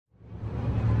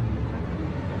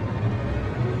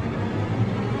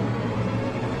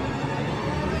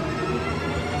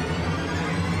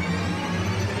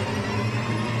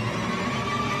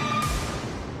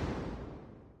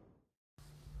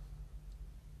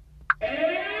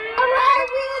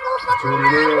Tuning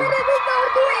in.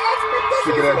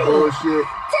 Sick of that bullshit.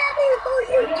 Tell me who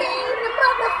you came to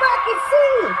motherfucking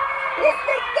see. It's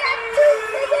the Get Tooth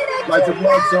nigga that Light your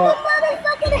blocks up.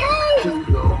 motherfucking hate. To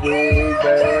the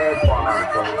Wingback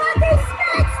Chronicles.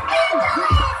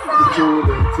 Tune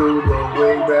into the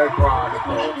Wingback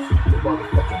Chronicles. The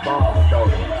motherfucking bomb,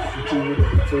 dog. Tune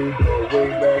into the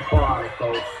Wingback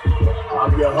Chronicles.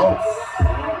 I'm your host.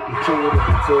 Tune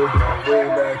into the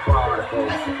Wingback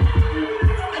Chronicles.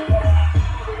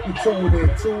 You tune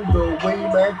into the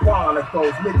Wingback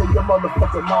Chronicles. Nigga, your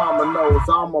motherfucking mama knows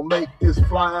I'ma make this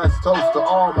fly ass toast to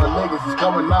all my niggas that's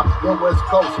coming out the West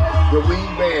Coast. The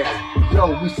Wingman, yo,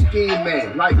 we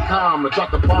scheming like karma.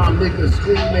 Drop the bomb, nigga,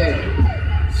 screaming.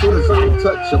 Soon as I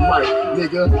touch your mic,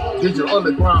 nigga, Digital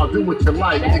Underground, do what you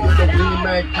like, nigga. The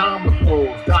Wingman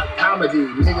Chronicles got comedy,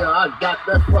 nigga. I got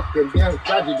that fucking damn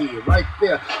tragedy right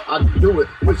there. I do it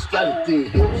with strategy.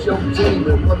 Hit your team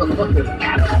and motherfucking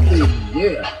apathy.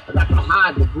 Yeah, I got the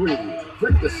high degree,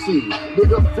 frequency,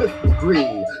 nigga, 5th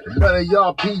degree. None of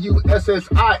y'all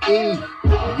P-U-S-S-I-E.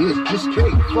 You just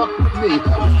can't fuck with me.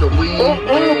 It's the Wingman.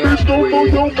 Bitch, don't throw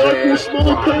your Michael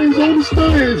Small Pays on the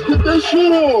stage. Get that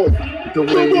shit off. The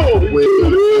Wingman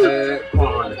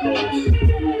Chronicles.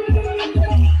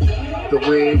 The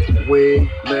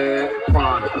Wingman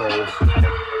Chronicles.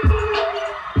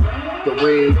 The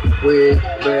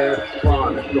Wingman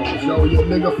Chronicles. Yo, you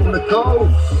nigga from the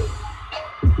coast.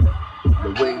 The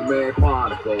Wingman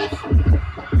Chronicles.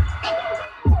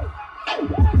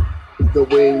 The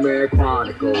Wingman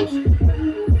Chronicles.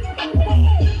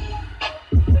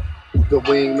 The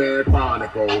Wingman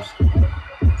Chronicles.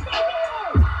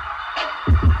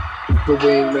 The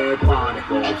Wingman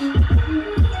Chronicles.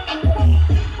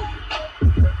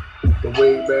 The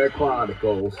Wingman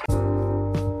Chronicles.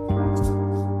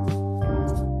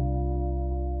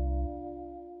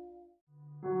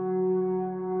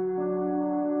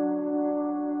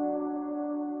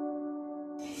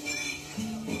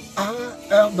 I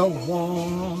am the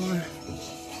one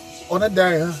on the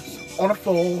dance, on the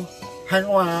floor, hang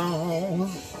around.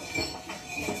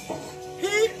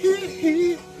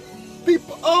 He.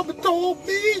 People always told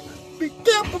me, be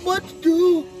careful what you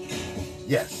do.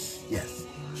 Yes.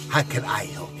 How can I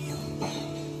help you?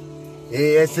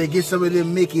 Hey, S.A., get some of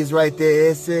them Mickeys right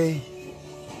there, S.A.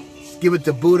 Give it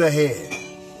to Buddha Head.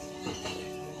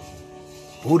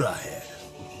 Buddha Head.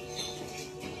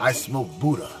 I smoke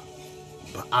Buddha,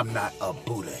 but I'm not a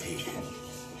Buddha Head.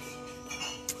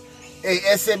 Hey,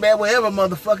 S.A., man, whatever,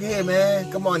 motherfucker here, man.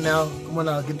 Come on now.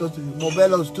 Get those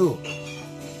Mobelos, too.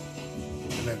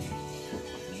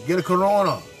 Get a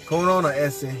Corona,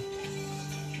 S.A.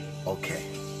 Okay.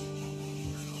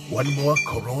 One more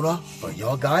Corona for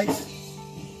y'all guys?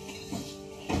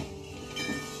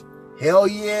 Hell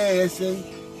yeah, S.A.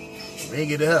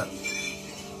 Ring it up.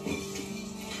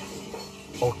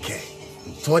 Okay.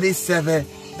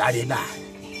 $27.99.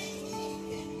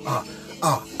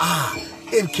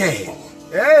 MK.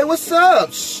 Hey, what's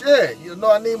up? Shit, you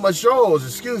know I need my shows.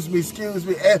 Excuse me.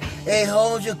 Hey,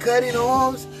 Holmes, you cutting,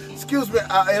 Holmes? Excuse me,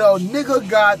 nigga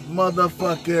got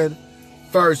motherfucking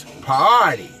first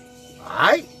priority,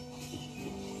 alright?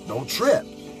 Don't trip,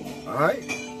 alright?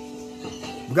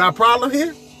 We got a problem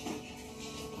here?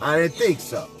 I didn't think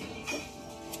so.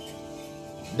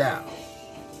 Now,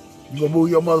 you gonna move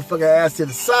your motherfucking ass to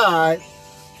the side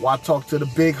while I talk to the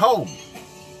big homie.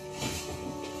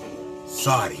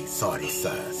 Sorry,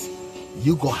 sis.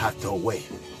 You gonna have to wait.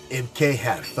 MK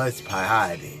had first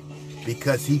priority.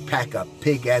 Because he pack a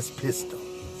pig-ass pistol.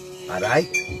 Alright?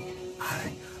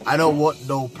 I don't want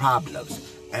no problems.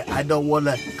 I don't want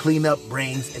to clean up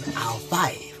brains in aisle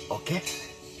 5. Okay?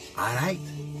 Alright?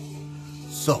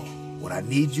 So, what I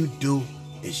need you to do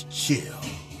is chill.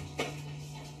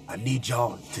 I need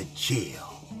y'all to chill.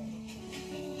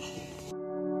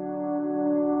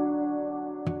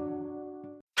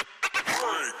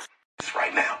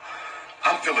 Right now.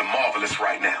 I'm feeling marvelous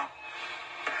right now.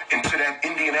 Into that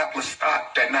Indianapolis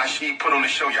stock that Nasheed put on the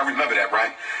show. Y'all remember that,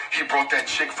 right? He brought that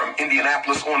chick from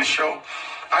Indianapolis on the show.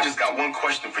 I just got one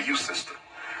question for you, sister.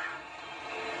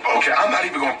 Okay, I'm not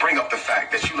even going to bring up the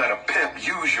fact that you let a pimp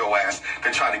use your ass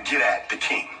to try to get at the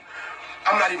king.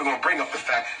 I'm not even going to bring up the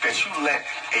fact that you let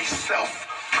a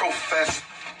self-professed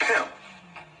pimp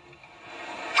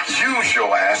use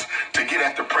your ass to get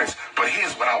at the prince. But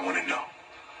here's what I want to know.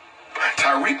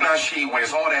 Tariq Nasheed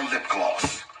wears all that lip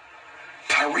gloss.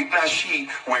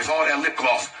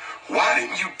 Why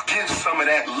didn't you give some of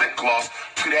that lip gloss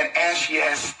to that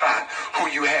ashy-ass thought who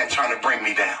you had trying to bring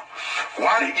me down?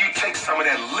 Why didn't you take some of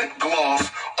that lip gloss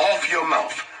off your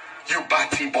mouth, you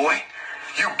Bati boy?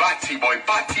 You Bati boy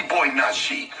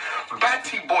Nasheed.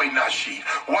 Bati boy Nasheed.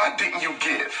 Why didn't you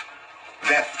give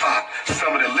that thought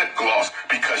some of the lip gloss?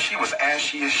 Because she was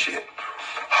ashy as shit.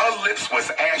 Her lips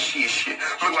was ashy as shit.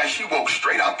 Looked like she woke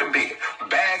straight out the bed.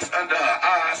 Bags under her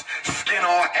eyes, skin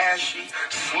all ashy,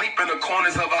 sleep in the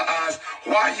corners of her eyes.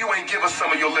 Why you ain't give us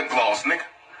some of your lip gloss, nigga?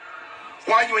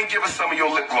 Why you ain't give us some of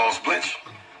your lip gloss, bitch?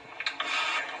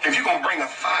 If you gonna bring a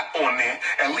thought on there,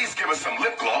 at least give us some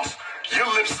lip gloss. Your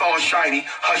lips all shiny,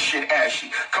 her shit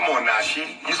ashy. Come on,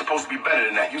 Nasheed. You're supposed to be better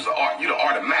than that. You're the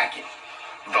art of macking.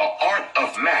 The art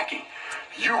of macking.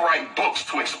 You write books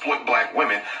to exploit black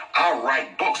women. I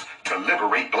write books to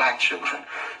liberate black children.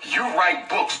 You write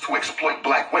books to exploit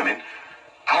black women.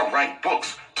 I write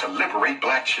books to liberate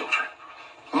black children.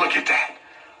 Look at that.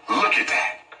 Look at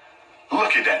that.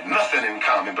 Look at that. Nothing in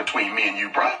common between me and you,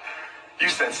 bruh. You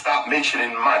said stop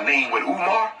mentioning my name with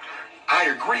Umar. I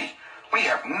agree. We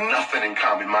have nothing in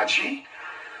common, my G.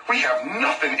 We have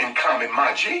nothing in common,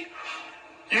 my G.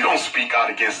 You don't speak out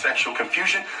against sexual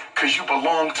confusion because you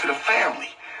belong to the family.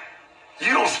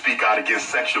 You don't speak out against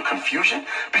sexual confusion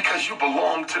because you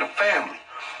belong to the family.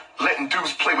 Letting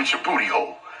dudes play with your booty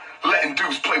hole. Letting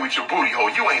dudes play with your booty hole.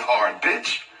 You ain't hard,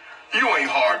 bitch. You ain't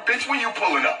hard, bitch. When you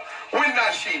pulling up? When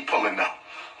Nasheed pulling up?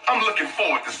 I'm looking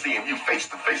forward to seeing you face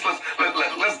to face.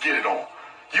 Let's get it on.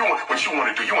 What you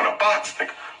want to do? You want to box,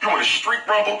 nigga? You want to street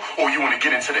rumble, or you want to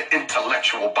get into the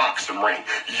intellectual boxing ring?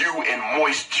 You and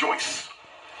Moist Joyce.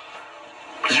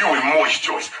 You and Moist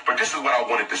Joyce. But this is what I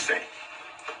wanted to say.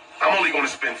 I'm only going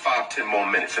to spend 5-10 more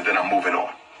minutes, and then I'm moving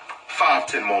on.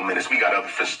 5-10 more minutes. We got other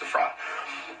fish to fry.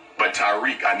 But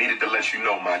Tyreek, I needed to let you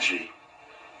know, my G.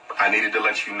 I needed to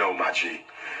let you know, my G,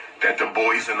 that the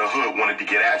boys in the hood wanted to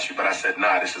get at you, but I said,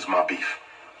 nah, this is my beef.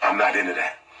 I'm not into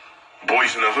that.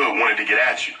 Boys in the hood wanted to get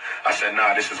at you. I said,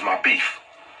 nah, this is my beef.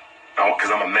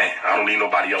 Because I'm a man. I don't need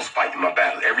nobody else fighting my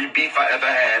battles. Every beef I ever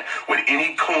had with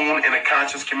any coon in the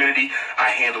conscious community, I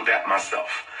handled that myself.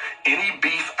 Any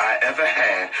beef I ever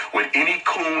had with any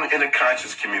coon in the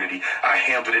conscious community, I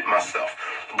handled it myself.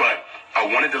 But I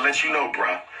wanted to let you know,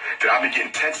 bruh, that I've been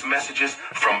getting text messages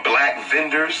from black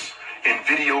vendors and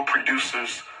video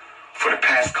producers for the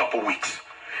past couple weeks.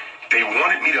 They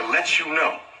wanted me to let you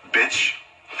know, bitch.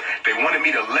 They wanted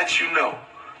me to let you know,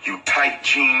 you tight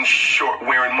jeans,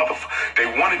 short-wearing motherfucker.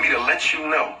 They wanted me to let you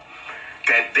know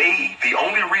that the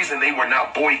only reason they were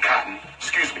not boycotting,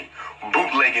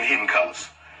 bootlegging Hidden Colors.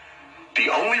 The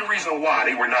only reason why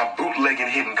they were not bootlegging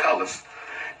Hidden Colors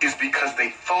is because they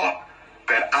thought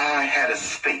that I had a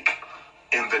stake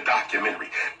in the documentary.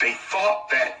 They thought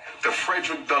that the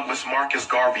Frederick Douglass Marcus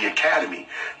Garvey Academy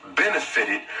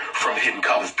benefited from Hidden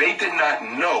Colors. They did not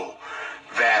know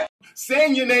that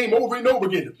saying your name over and over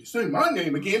again. If you say my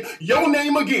name again, your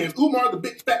name again, Umar the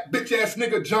big fat bitch ass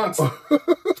nigga Johnson.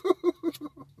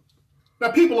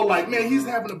 Now people are like, man, he's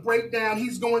having a breakdown.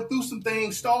 He's going through some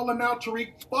things. Stall him out,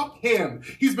 Tariq. Fuck him.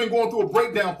 He's been going through a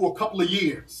breakdown for a couple of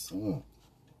years.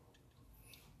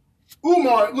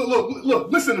 Umar,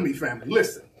 look, listen to me, family.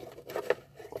 Listen.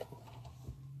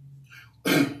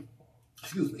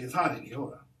 Excuse me, it's hot in here.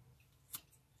 Hold on.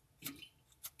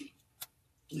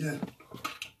 Yeah.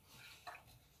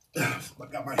 I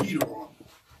got my heater on.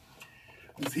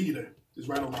 This heater is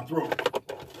right on my throat.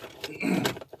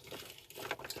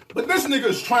 But this nigga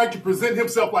is trying to present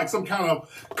himself like some kind of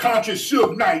conscious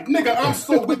Suge Knight. Nigga, I'm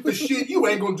so with the shit, you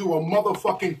ain't gonna do a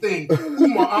motherfucking thing.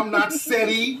 Umar, I'm not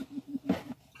Seti.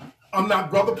 I'm not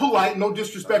Brother Polite. No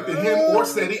disrespect to him or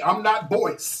Seti. I'm not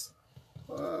Boyce.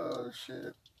 Oh,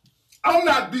 shit. I'm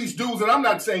not these dudes, and I'm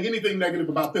not saying anything negative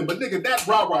about them, but nigga, that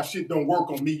rah-rah shit don't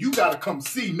work on me. You gotta come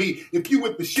see me. If you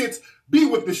with the shits, be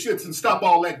with the shits and stop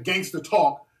all that gangster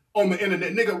talk on the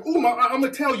internet. Nigga, Umar, I'm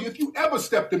gonna tell you, if you ever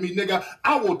step to me, nigga,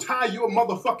 I will tie your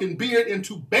motherfucking beard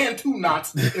into Bantu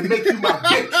knots and make you my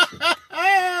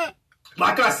bitch.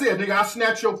 Like I said, nigga, I'll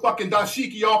snatch your fucking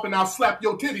dashiki off and I'll slap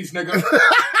your titties, nigga.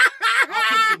 I'll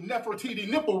put some Nefertiti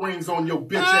nipple rings on your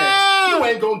bitch ass. You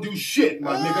ain't gonna do shit,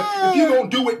 my nigga. If you gonna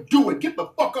do it, do it. Get the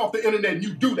fuck off the internet and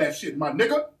you do that shit, my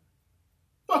nigga.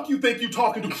 Fuck you think you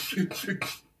talking to?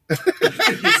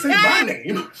 If you say my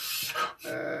name,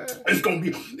 it's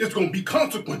gonna be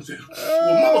consequences.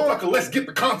 Well, motherfucker, let's get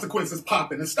the consequences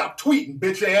popping and stop tweeting,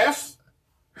 bitch ass.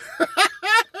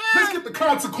 Let's get the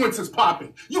consequences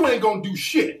popping. You ain't gonna do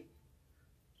shit.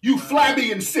 You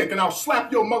flabby and sick, and I'll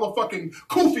slap your motherfucking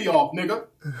kufi off, nigga.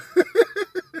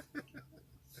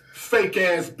 Fake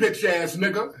ass, bitch ass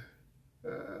nigga.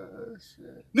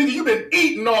 Shit. Nigga, you been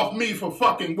eating off me for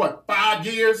fucking, what, 5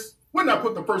 years? When did I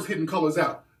put the first Hidden Colors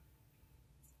out?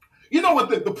 You know what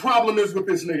the problem is with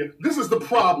this nigga? This is the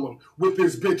problem with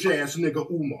this bitch ass nigga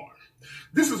Umar.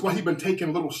 This is why he been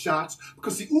taking little shots.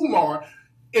 Because see, Umar,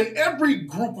 in every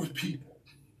group of people,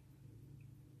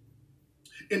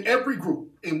 and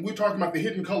we're talking about the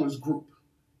Hidden Colors group,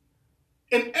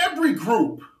 in every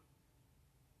group,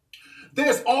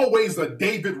 there's always a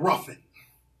David Ruffin.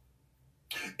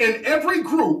 In every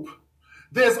group,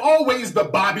 there's always the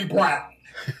Bobby Brown.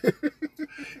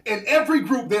 In every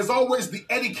group, there's always the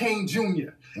Eddie Kane Jr.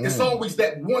 It's always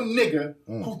that one nigga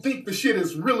who think the shit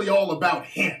is really all about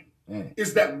him.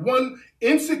 It's that one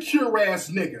insecure ass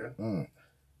nigga,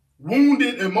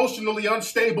 wounded, emotionally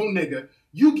unstable nigga.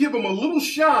 You give him a little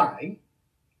shine.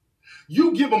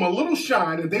 And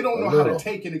they don't know how to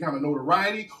take any kind of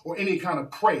notoriety or any kind of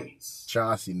praise.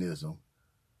 Chauncey-nism.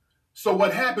 So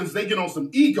what happens, they get on some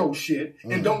ego shit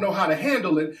and don't know how to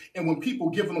handle it. And when people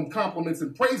give them compliments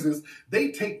and praises,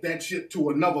 they take that shit to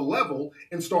another level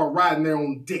and start riding their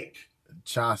own dick.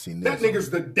 Chauncey-nism. That nigga's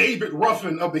the David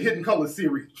Ruffin of the Hidden Colors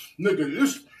series.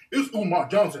 Nigga, it's Umar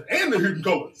Johnson and the Hidden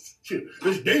Colors. Shit,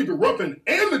 it's David Ruffin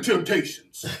and the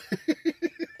Temptations.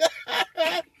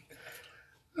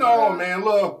 No, man,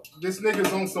 look, this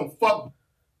nigga's on some fuck.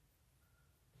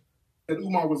 That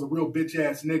Umar was a real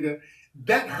bitch-ass nigga.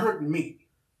 That hurt me.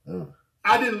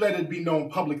 I didn't let it be known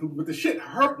publicly, but the shit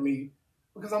hurt me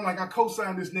because I'm like, I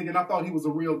co-signed this nigga and I thought he was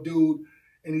a real dude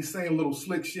and he's saying little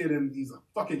slick shit and he's a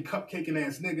fucking cupcaking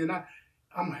ass nigga. And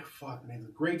I'm like, fuck, man, he's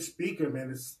a great speaker, man.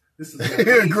 This is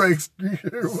a great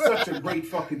speaker. Such a great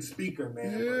fucking speaker,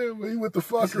 man. Yeah, but he with the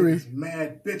fuckery. He's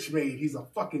mad bitch made. He's a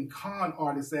fucking con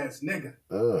artist ass nigga.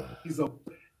 He's a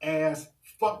ass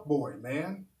fuckboy,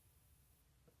 man.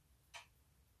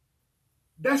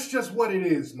 That's just what it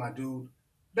is, my dude.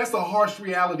 That's a harsh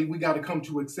reality we got to come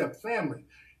to accept, family.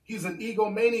 He's an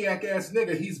egomaniac ass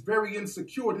nigga. He's very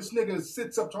insecure. This nigga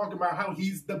sits up talking about how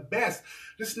he's the best.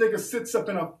 This nigga sits up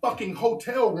in a fucking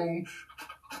hotel room.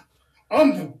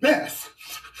 I'm the best.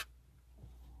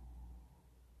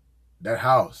 That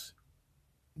house,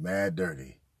 mad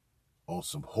dirty, on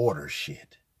some hoarder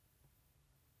shit.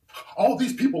 All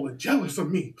these people are jealous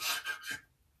of me.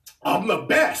 I'm the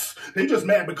best. They just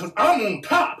mad because I'm on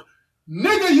top.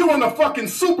 Nigga, you in a fucking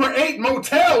Super 8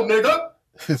 motel, nigga.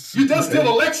 You just did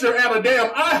a lecture at a damn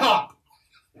IHOP.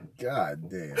 God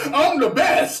damn. I'm the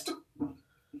best.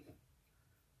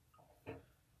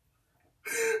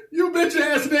 You bitch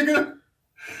ass nigga.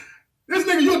 This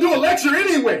nigga, you'll do a lecture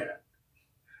anywhere.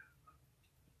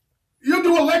 You'll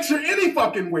do a lecture any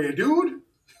fucking where, dude.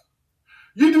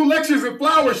 You do lectures at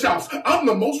flower shops. I'm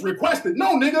the most requested.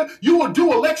 No, nigga, you will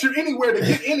do a lecture anywhere to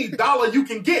get any dollar you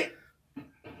can get.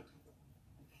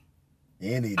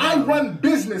 I run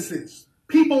businesses.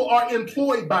 People are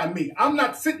employed by me. I'm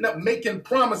not sitting up making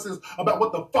promises about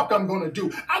what the fuck I'm going to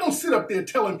do. I don't sit up there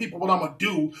telling people what I'm going to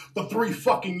do for 3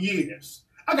 fucking years.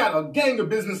 I got a gang of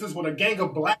businesses with a gang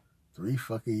of black. 3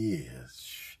 fucking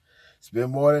years. It's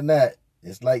been more than that.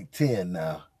 It's like 10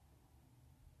 now.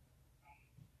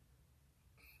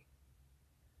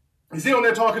 Is he on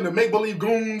there talking to make-believe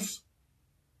goons?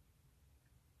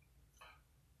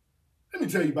 Let me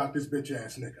tell you about this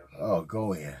bitch-ass nigga. Oh,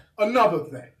 go in. Another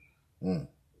thing. When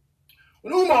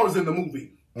Umar was in the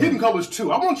movie, Hidden Colors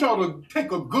 2, I want y'all to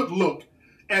take a good look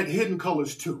at Hidden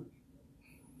Colors 2.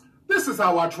 This is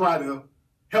how I try to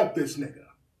help this nigga.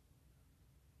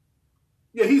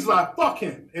 Yeah, he's like, fuck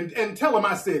him, and tell him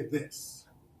I said this.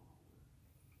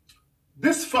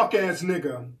 This fuck-ass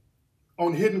nigga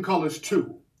on Hidden Colors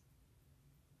 2.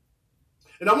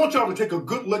 And I want y'all to take a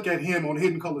good look at him on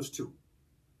Hidden Colors 2.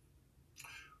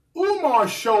 Umar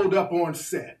showed up on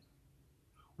set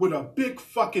with a big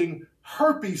fucking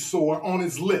herpes sore on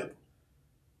his lip.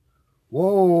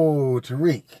 Whoa,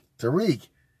 Tariq.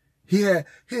 He had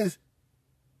his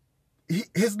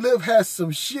lip has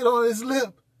some shit on his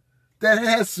lip. That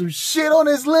has some shit on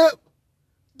his lip,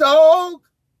 dog.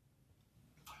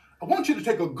 I want you to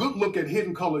take a good look at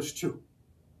Hidden Colors 2.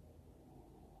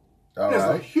 There's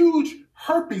a huge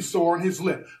herpes sore on his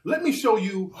lip. Let me show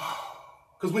you,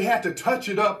 because we had to touch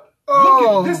it up.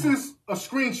 Look at, this is a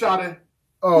screenshot of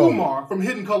Umar from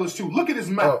Hidden Colors 2. Look at his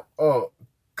mouth.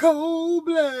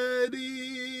 Cold-blooded.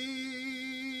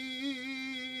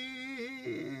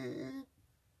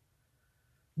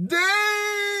 Damn!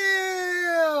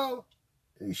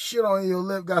 Shit on your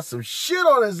lip, got some shit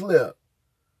on his lip.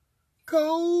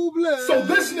 Cold-blooded. So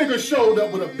this nigga showed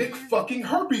up with a big fucking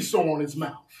herpes sore on his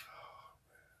mouth.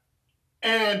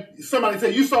 And somebody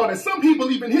said, you saw that. Some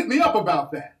people even hit me up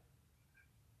about that.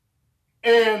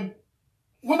 And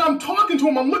when I'm talking to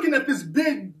him, I'm looking at this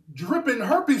big dripping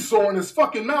herpes sore in his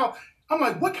fucking mouth. I'm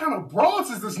like, what kind of broads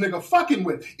is this nigga fucking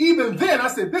with? Even then, I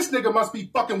said, this nigga must be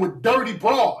fucking with dirty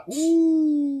broads.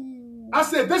 Ooh. I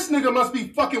said, this nigga must be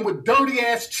fucking with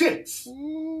dirty-ass chicks.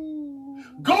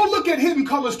 Go look at Hidden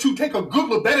Colors 2. Take a good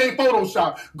look. That ain't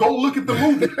Photoshop. Go look at the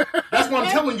movie. That's what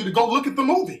I'm telling you, to go look at the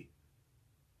movie.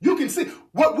 You can see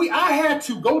I had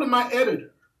to go to my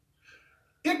editor.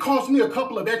 It cost me a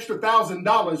couple of extra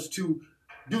 $1,000 to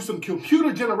do some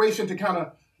computer generation to kind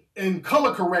of, in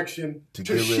color correction, to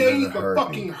shade the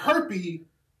fucking herpes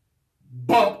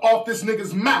bump off this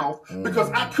nigga's mouth because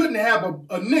I couldn't have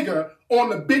a nigga on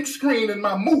the big screen in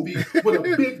my movie with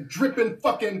a big dripping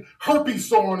fucking herpes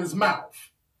sore on his mouth.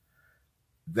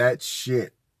 That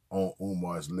shit on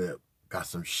Umar's lip got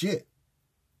some shit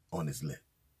on his lip.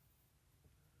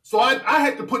 So I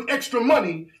had to put extra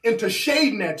money into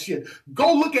shading that shit.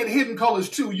 Go look at Hidden Colors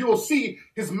 2. You'll see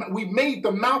we made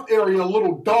the mouth area a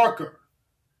little darker.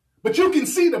 But you can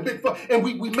see the big fuck, and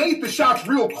we made the shots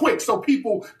real quick so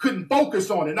people couldn't focus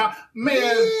on it. Now,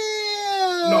 man,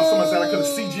 no, someone said I could have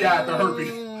CGI'd the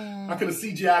herpes. I could have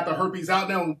CGI'd the herpes out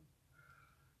now.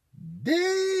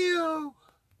 Damn.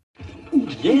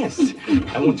 Yes,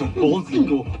 I want to boldly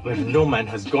go where no man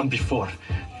has gone before.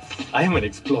 I am an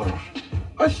explorer.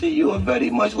 I see you are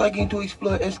very much liking to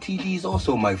explore STDs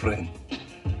also, my friend.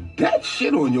 That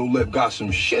shit on your lip got some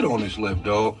shit on his lip,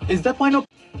 dog. Is that why no...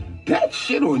 That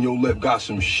shit on your lip got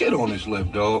some shit on his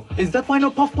lip, dog. Is that why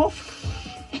no puff puff?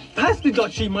 Pass the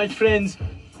Dutchie, my friends.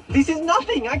 This is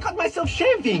nothing. I cut myself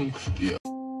shaving. Yeah.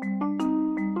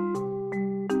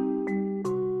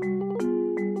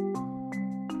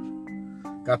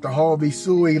 Got the homie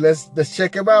Suey. Let's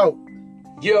check him out.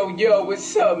 Yo,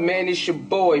 what's up, man? It's your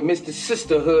boy, Mr.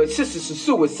 Sisterhood, Sisters of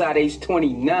Suicide, age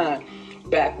 29.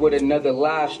 Back with another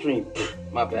live stream.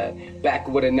 My bad. Back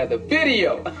with another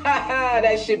video.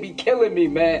 That shit be killing me,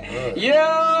 man. Yo,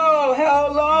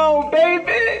 how long,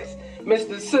 babies?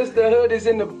 Mr. Sisterhood is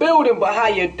in the building, but how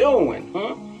you doing,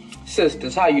 huh?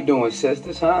 Sisters, how you doing,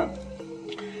 sisters, huh?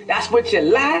 That's what you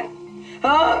like,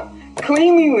 huh?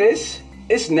 Cleanliness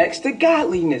is next to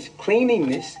godliness.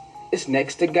 Cleanliness is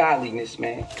next to godliness,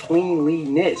 man.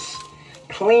 Cleanliness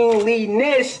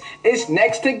is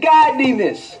next to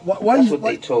godliness. That's what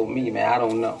they told me, man. I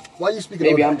don't know. Why you speaking?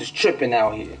 Maybe I'm just tripping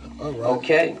out here. All right.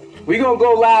 Okay, we gonna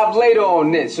go live later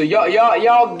on this. So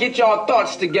y'all get y'all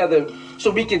thoughts together so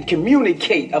we can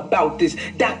communicate about this.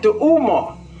 Dr.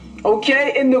 Umar.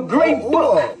 Okay, in the great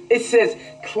book, it says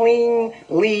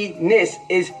cleanliness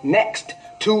is next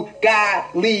to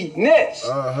godliness.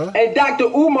 And Dr.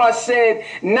 Umar said,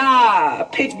 nah,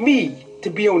 pick me to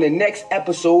be on the next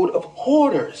episode of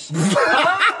Hoarders.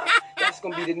 That's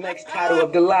gonna be the next title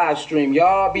of the live stream.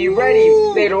 Y'all be ready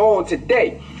later on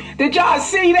today. Did y'all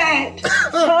see that?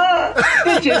 Huh?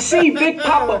 Did you see Big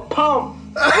Papa Pump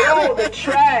with all the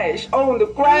trash on the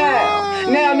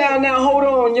ground? Now, hold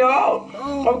on, y'all.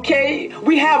 Okay,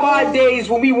 we have our days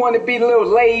when we want to be a little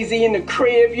lazy in the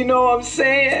crib, you know what I'm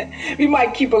saying? We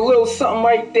might keep a little something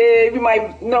right there. We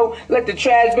might, let the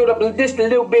trash build up just a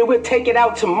little bit. We'll take it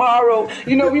out tomorrow.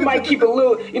 We might keep a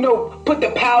little, put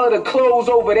the pallet of clothes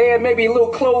over there. Maybe a little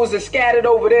clothes that's scattered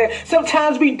over there.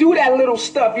 Sometimes we do that little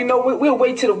stuff, we'll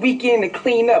wait till the weekend to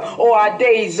clean up or our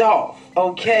days off,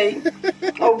 okay?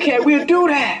 Okay, we'll do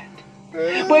that.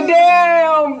 But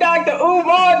damn, Dr.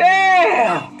 Umar,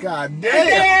 damn. God damn.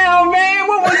 Damn, man,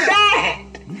 what was that?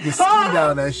 You can ski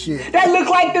down that shit. That looked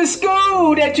like the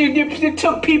school that you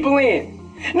took people in.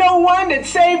 No wonder,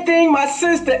 same thing my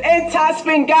sister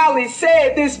Anti-Spengali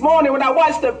said this morning when I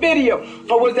watched the video.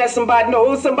 Or was that somebody? No, it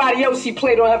was somebody else she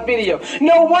played on her video.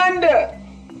 No wonder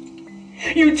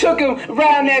you took him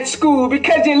around that school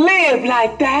because you live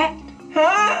like that,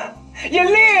 huh? You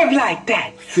live like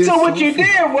that. So what you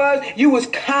did was you was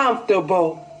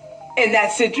comfortable in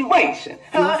that situation.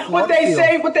 Huh? What they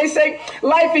say,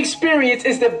 life experience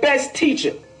is the best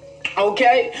teacher.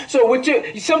 Okay? So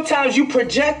sometimes you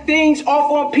project things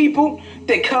off on people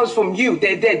that comes from you,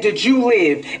 that you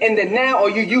live in the now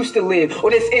or you used to live, or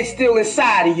it's still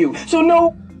inside of you. So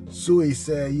no. Suey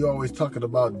said you always talking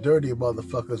about dirty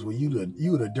motherfuckers when you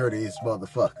the dirtiest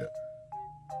motherfucker.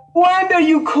 Wonder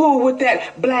you cool with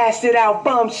that blasted out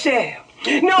bombshell.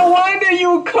 No wonder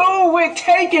you cool with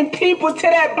taking people to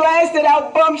that blasted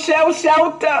out bombshell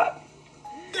shelter.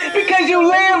 Because you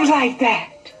live like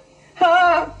that.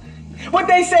 Huh? What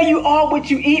they say, you are what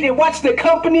you eat and watch the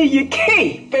company you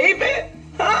keep, baby.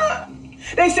 Huh?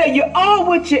 They say you are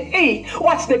what you eat,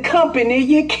 watch the company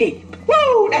you keep.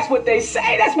 Woo! That's what they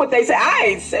say. That's what they say. I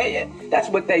ain't saying. That's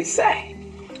what they say.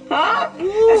 Huh?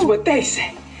 That's what they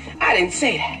say. I didn't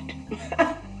say that.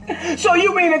 So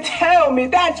you mean to tell me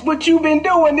that's what you've been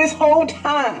doing this whole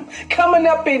time? Coming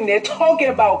up in there talking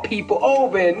about people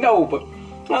over and over.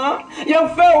 Huh?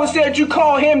 Young fella said you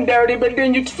call him dirty, but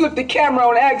then you flip the camera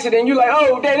on accident. You like,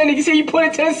 oh, damn, that nigga see you put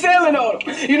it to the ceiling on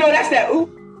him. You know, that's that, ooh.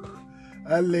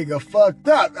 That nigga fucked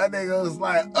up. That nigga was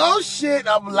like, oh shit,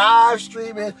 I'm live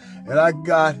streaming and I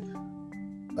got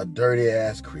a dirty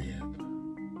ass crib.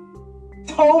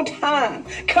 Whole time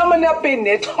coming up in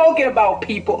there talking about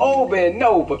people over and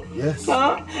over. Yes.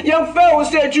 Huh? Young fella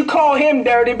said you call him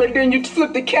dirty, but then you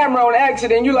flip the camera on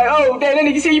accident. You like, oh, damn, that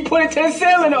nigga see you put it to the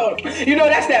ceiling on him. You know,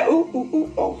 that's that,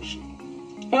 ooh, oh shit.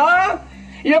 Huh?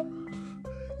 Yep.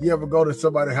 You ever go to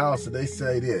somebody's house and they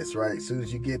say this, right? As soon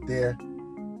as you get there,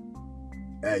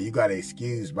 hey, you gotta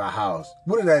excuse my house.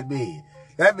 What does that mean?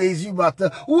 That means you about to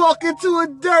walk into a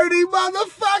dirty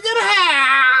motherfucking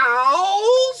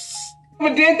house.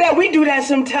 Never did that. We do that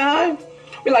sometime.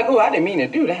 We're like, oh, I didn't mean to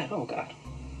do that. Oh, God.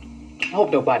 I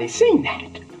hope nobody's seen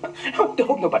that. I hope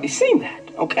nobody's seen that,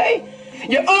 okay?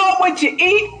 You are what you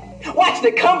eat. Watch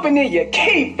the company you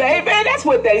keep, baby. That's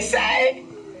what they say.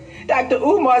 Dr.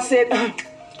 Umar said,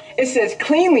 it says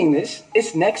cleanliness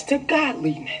is next to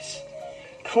godliness.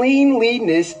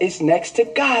 Cleanliness is next to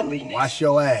godliness. Wash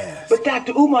your ass. But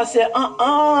Dr. Umar said,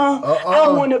 I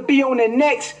want to be on the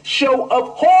next show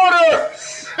of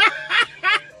hoarders.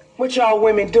 What y'all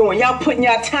women doing? Y'all putting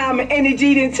y'all time and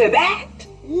energy into that?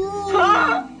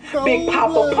 Huh? Big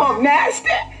Papa Pump Nasty?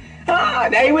 Huh?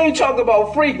 Now, we ain't talking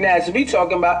about freak nasty. We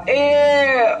talking about,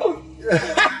 ew.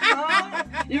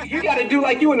 You got to do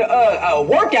like you in a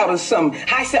workout or something.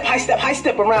 High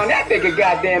step around that nigga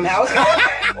goddamn house.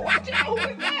 Watch out, who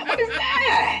is that? What is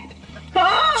that?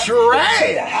 Huh? Trash.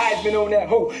 Hit the Heisman on that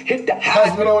hoe. Hit the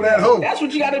Heisman on that hoe. That's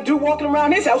what you got to do walking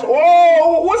around this house.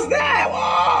 Whoa, what's that?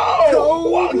 Whoa.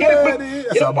 Whoa, get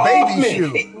up baby off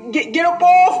shoe. Me. Get up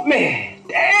off me.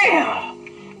 Damn.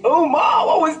 Umar,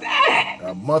 what was that?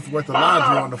 A month worth of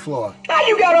laundry on the floor. How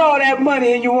you got all that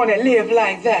money and you want to live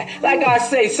like that? Like I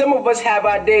say, some of us have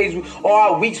our days or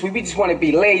our weeks where we just want to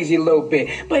be lazy a little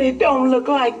bit. But it don't look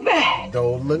like that.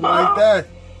 Don't look like that.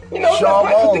 You know,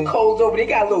 put the clothes over. They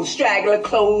got little straggler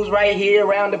clothes right here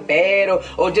around the bed,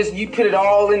 or just you put it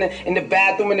all in the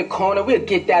bathroom in the corner. We'll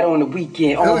get that on the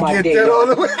weekend. On my day.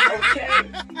 Okay,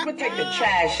 we'll take the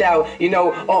trash out, you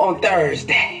know, on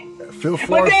Thursday. But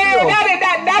then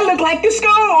that look like the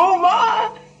school,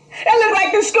 Omar. That look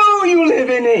like the school you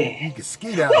living in. You can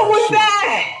ski down. What was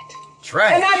that?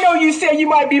 Trash. And I know you said you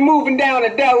might be moving down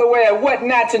to Delaware,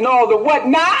 whatnots and all the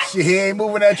whatnots. He ain't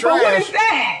moving that trash. But what is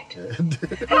that?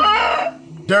 Huh?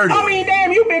 Dirty. I mean,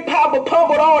 damn, you big Papa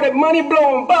Pump with all that money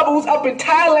blowing bubbles up in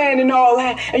Thailand and all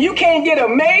that, and you can't get a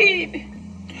maid?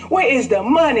 Where is the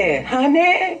money,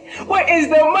 honey? Where is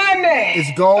the money?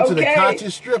 It's gone to the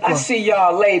conscious stripper. I see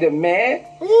y'all later, man.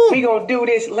 Ooh. We gonna do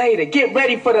this later. Get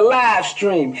ready for the live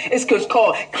stream. It's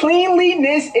called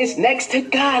Cleanliness is Next to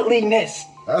Godliness.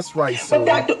 That's right, sir. But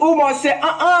Dr. Umar said,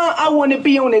 I want to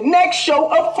be on the next show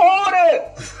of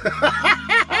Hoarders.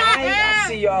 I'll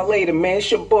see y'all later, man.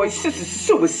 It's your boy, Sister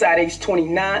Suicide, age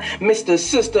 29. Mr.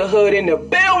 Sisterhood in the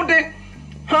building.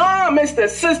 Huh? Mr.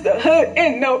 Sisterhood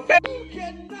in the building. You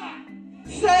cannot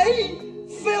say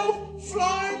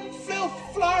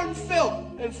flying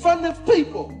filth in front of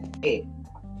people.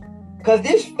 Because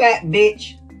this fat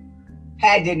bitch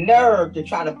had the nerve to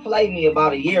try to play me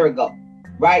about a year ago,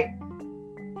 right?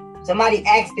 Somebody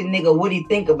asked the nigga what he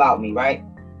think about me, right?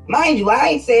 Mind you, I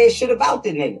ain't said shit about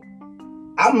the nigga.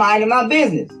 I'm minding my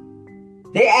business.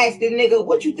 They asked the nigga,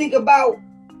 what you think about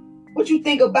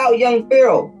young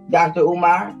Pharaoh, Dr.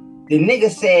 Umar? The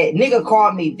nigga said, nigga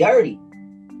called me dirty.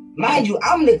 Mind you,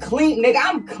 I'm the clean, nigga,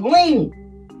 I'm clean.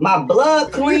 My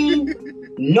blood clean,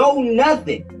 no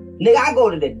nothing. Nigga, I go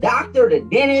to the doctor, the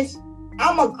dentist.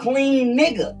 I'm a clean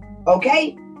nigga,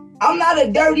 okay? I'm not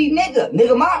a dirty nigga.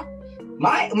 Nigga,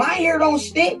 my hair don't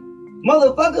stink.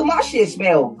 Motherfucker, my shit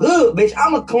smell good, bitch.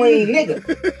 I'm a clean nigga,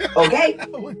 okay?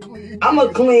 I'm a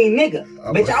clean nigga.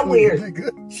 Bitch, I wear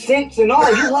scents and all.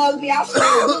 You hug me, I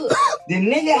smell good. The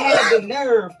nigga had the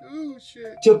nerve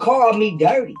to call me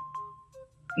dirty.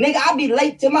 Nigga, I be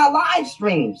late to my live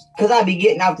streams because I be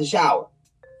getting out the shower.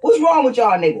 What's wrong with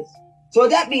y'all niggas? So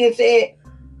with that being said,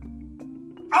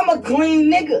 I'm a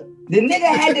clean nigga. The nigga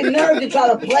had the nerve to try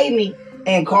to play me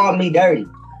and call me dirty.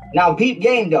 Now, peep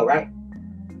game though, right?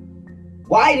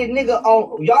 Why did nigga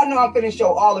on, y'all know I'm finna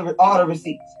show all the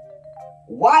receipts.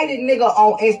 Why did nigga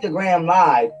on Instagram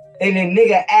live and the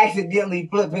nigga accidentally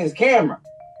flip his camera?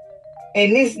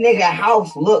 And this nigga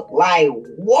house look like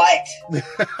what?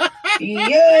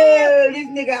 Yeah, this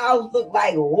nigga house look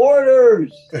like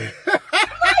hoarders.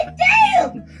 Like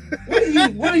damn.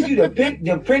 What is you the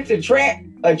prince of trash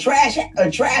nigga?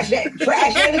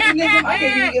 I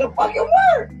can't even get a fucking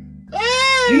word.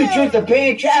 You drink the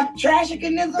pan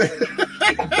trashicanism?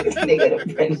 This nigga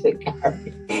the prince of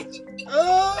garbage.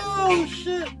 Oh,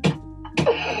 shit.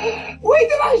 Wait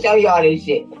till I show y'all this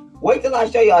shit. Wait till I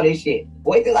show y'all this shit.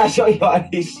 Wait till I show y'all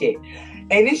this shit.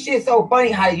 And this shit's so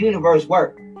funny how the universe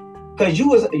works. Cause you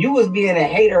was being a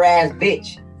hater ass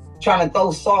bitch, trying to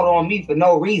throw salt on me for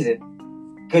no reason.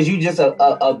 Cause you just a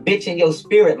bitch in your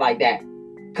spirit like that.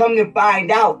 Come to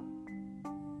find out,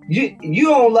 you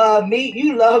don't love me.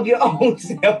 You love your own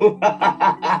self.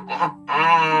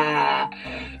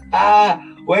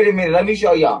 Wait a minute. Let me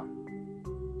show y'all.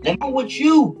 And with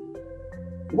you,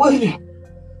 what?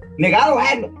 Nigga, I don't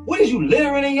have. What is you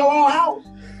littering in your own house?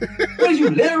 What is you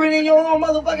littering in your own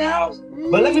motherfucking house?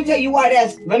 But let me tell you why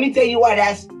that's. Let me tell you why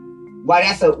that's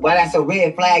a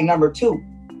red flag number 2.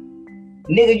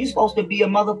 Nigga, you supposed to be a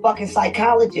motherfucking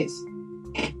psychologist.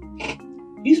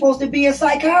 You supposed to be a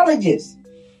psychologist.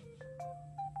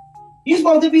 You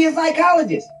supposed to be a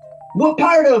psychologist. What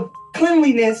part of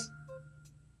cleanliness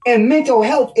and mental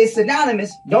health is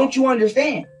synonymous? Don't you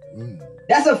understand?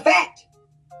 That's a fact.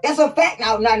 That's a fact.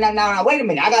 Now, wait a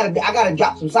minute. I gotta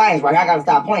drop some science right here. I gotta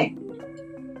stop playing.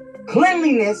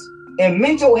 Cleanliness and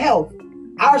mental health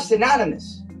are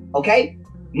synonymous. Okay?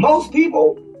 Most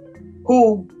people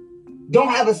who don't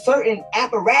have a certain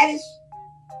apparatus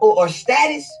or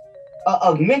status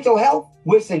of mental health,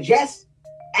 which suggests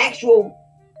actual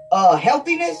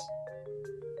healthiness,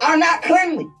 are not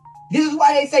cleanly. This is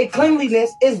why they say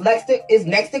cleanliness is next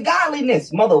to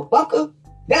godliness, motherfucker.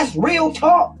 That's real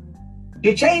talk.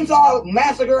 The Chainsaw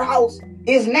Massacre house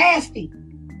is nasty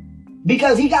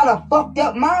because he got a fucked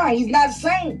up mind. He's not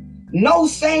sane. No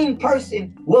sane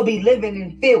person will be living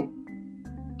in filth.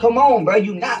 Come on, bro.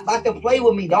 You not about to play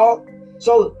with me, dog.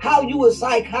 So how you a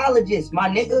psychologist, my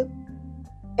nigga,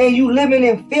 and you living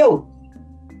in filth?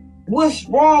 What's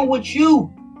wrong with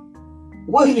you?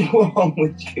 What's wrong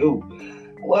with you?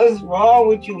 What's wrong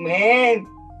with you, man?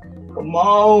 Come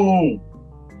on.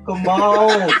 Come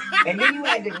on. And then you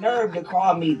had the nerve to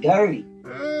call me dirty.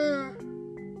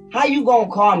 How you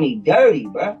gonna call me dirty,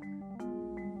 bro?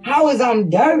 How is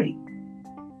I'm dirty?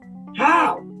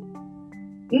 How?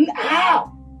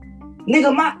 How?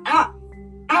 Nigga,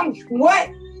 I'm what?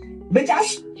 Bitch,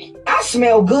 I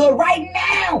smell good right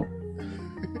now.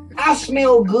 I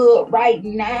smell good right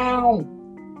now.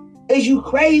 Is you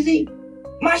crazy?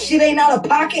 My shit ain't out of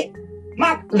pocket.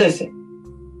 Listen.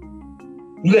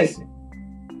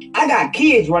 I got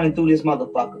kids running through this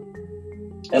motherfucker.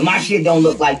 And my shit don't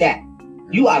look like that.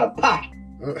 You out of pocket.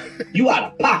 You out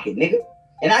of pocket, nigga.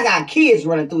 And I got kids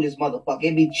running through this motherfucker.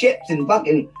 It be chips and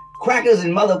fucking crackers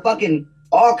and motherfucking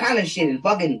all kind of shit and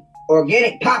fucking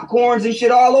organic popcorns and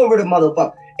shit all over the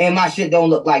motherfucker. And my shit don't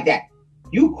look like that.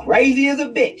 You crazy as a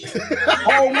bitch.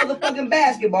 Whole motherfucking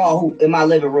basketball hoop in my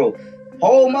living room.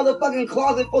 Whole motherfucking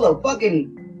closet full of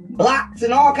fucking blocks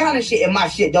and all kind of shit. And my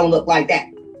shit don't look like that.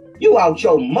 You out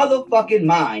your motherfucking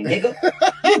mind, nigga.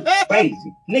 You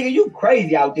crazy. Nigga, you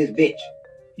crazy out this bitch.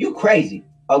 You crazy.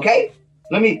 Okay?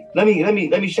 Let me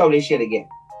show this shit again.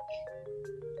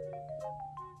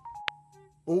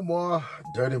 Umar,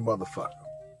 dirty motherfucker.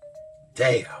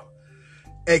 Damn.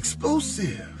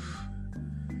 Exclusive.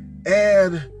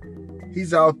 And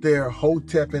he's out there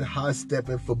hoe-tepping,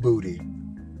 high-stepping for booty.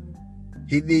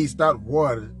 He needs not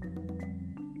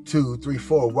 1, 2, 3,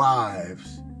 4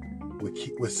 wives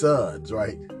with sons,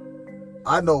 right?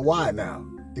 I know why now.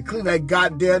 To clean that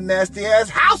goddamn nasty ass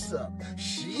house up.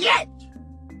 Shit!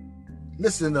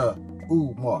 Listen to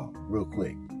Umar real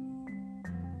quick.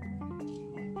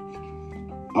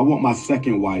 I want my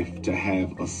second wife to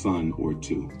have a son or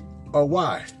 2. Oh,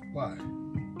 why? Why?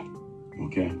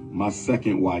 Okay, my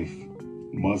second wife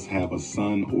must have a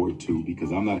son or 2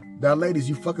 because I'm not. Now, ladies,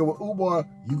 you fucking with Umar,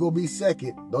 you gonna be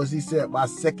second. Notice he said my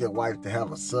second wife to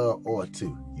have a son or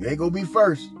 2. You ain't gonna be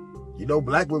first. You know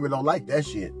black women don't like that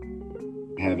shit.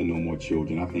 Having no more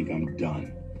children. I think I'm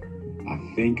done.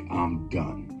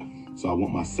 So I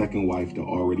want my second wife to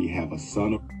already have a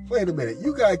son. Wait a minute,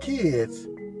 you got kids,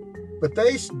 but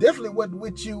they definitely wasn't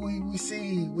with you. We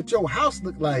see what your house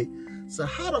look like. So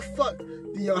how the fuck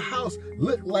do your house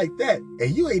look like that?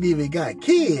 And you ain't even got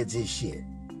kids and shit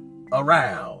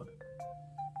around.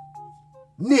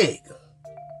 Nigga.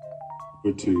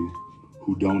 Or 2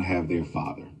 who don't have their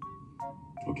father.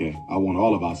 Okay? I want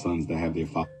all of our sons to have their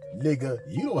father. Nigga,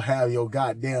 you don't have your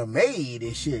goddamn maid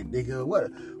and shit, nigga.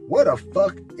 What the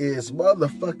fuck is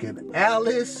motherfucking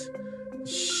Alice?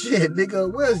 Shit, nigga.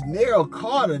 Where's Nero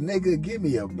Carter, nigga? Give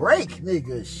me a break,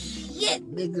 nigga. Shit,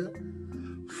 nigga.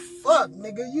 Fuck,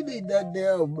 nigga. You need that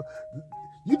damn...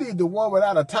 You need the one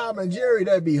without a Tom and Jerry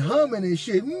that be humming and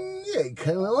shit. Yeah,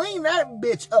 clean that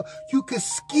bitch up. You can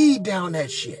ski down that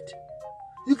shit.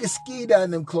 You can ski down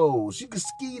them clothes. You can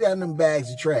ski down them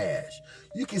bags of trash.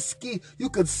 You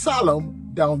can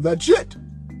solemn down that shit.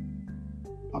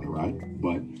 All right,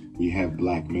 but we have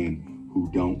black men who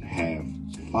don't have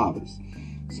fathers.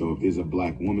 So if there's a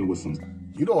black woman with some...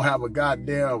 You don't have a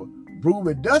goddamn broom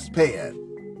and dustpan.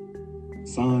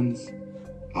 Sons,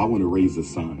 I want to raise a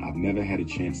son. I've never had a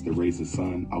chance to raise a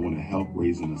son. I want to help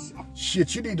raising a son.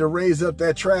 Shit, you need to raise up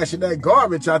that trash and that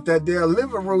garbage out that damn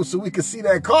living room so we can see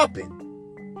that carpet.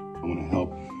 I want to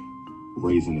help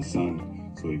raising a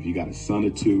son. So if you got a son or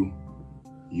two,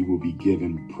 you will be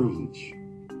given privilege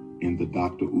in the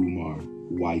Dr. Umar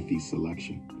wifey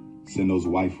selection. Send those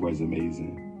wife resumes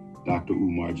in. Dr.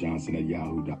 Umar Johnson at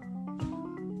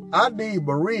yahoo.com. I need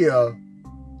Maria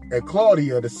and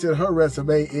Claudia to send her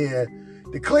resume in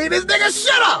to clean this nigga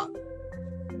shit up.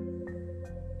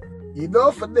 You know,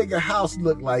 if a nigga house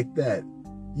look like that,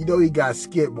 you know he got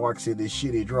skid marks in his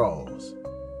shitty drawers.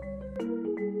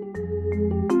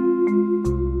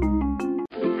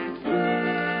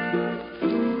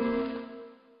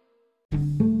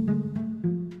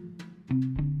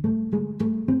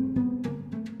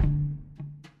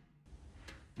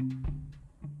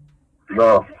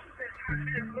 No.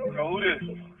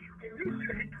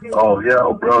 Oh,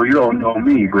 yo, bro, you don't know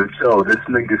me, but yo, this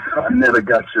nigga, I never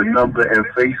got your number and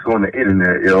face on the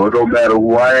internet, yo. It don't matter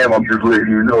who I am, I'm just letting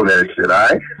you know that shit,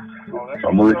 alright?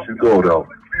 I'm gonna let you go, though.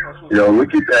 Yo,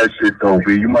 look at that shit, though,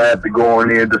 B. You might have to go in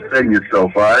there and defend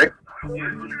yourself, alright?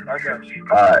 I got you.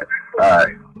 Alright,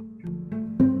 alright.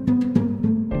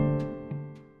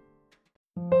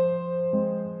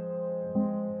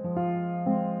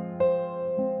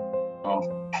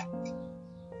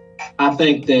 I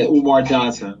think that Umar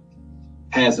Johnson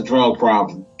has a drug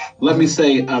problem. Let me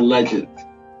say alleged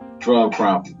drug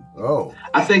problem. Oh.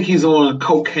 I think he's on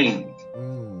cocaine.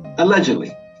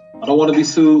 Allegedly. I don't want to be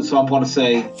sued, so I'm going to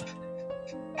say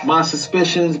my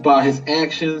suspicions by his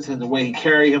actions and the way he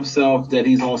carry himself that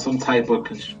he's on some type of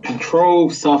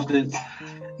controlled substance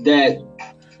that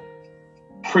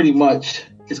pretty much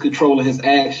is controlling his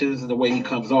actions and the way he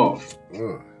comes off.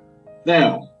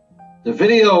 Now, the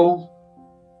video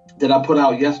that I put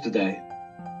out yesterday,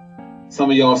 some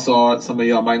of y'all saw it, some of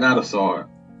y'all might not have saw it.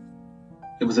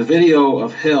 It was a video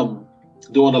of him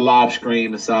doing a live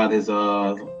stream inside his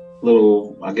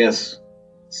little, I guess,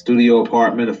 studio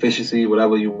apartment, efficiency,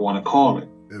 whatever you want to call it.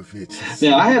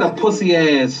 Now, I had a pussy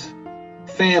ass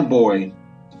fanboy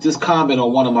just comment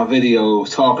on one of my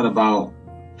videos talking about,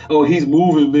 oh, he's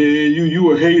moving, man.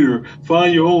 You a hater.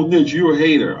 Find your own niche. You're a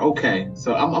hater. Okay,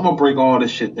 so I'm gonna break all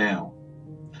this shit down.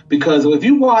 Because if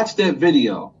you watch that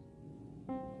video,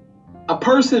 a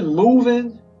person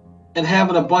moving and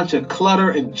having a bunch of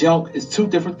clutter and junk is two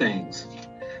different things.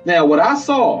 Now, what I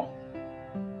saw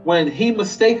when he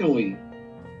mistakenly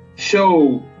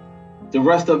showed the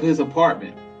rest of his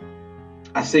apartment,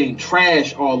 I seen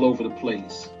trash all over the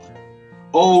place.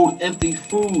 Old empty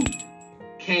food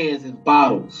cans and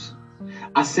bottles.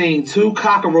 I seen 2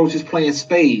 cockroaches playing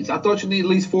spades. I thought you need at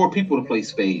least 4 people to play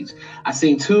spades. I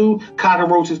seen 2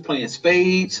 cockroaches playing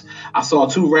spades. I saw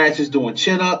 2 ratchets doing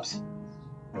chin-ups.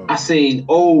 I seen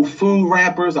old food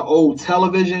wrappers, an old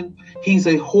television. He's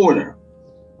a hoarder.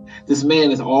 This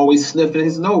man is always sniffing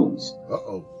his nose.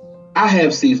 I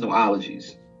have seasonal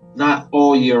allergies, not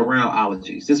all year round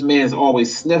allergies. This man is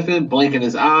always sniffing, blinking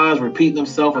his eyes, repeating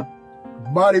himself.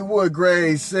 Body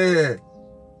Woodgrave said,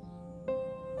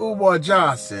 Umar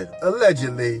Johnson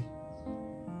allegedly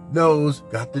nose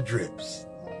got the drips.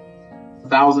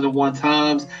 1,001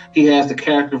 times he has the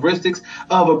characteristics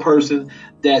of a person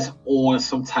that's on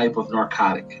some type of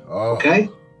narcotic. Okay?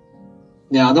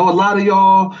 Now, I know a lot of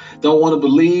y'all don't want to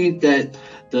believe that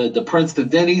the Prince of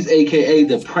Denny's, aka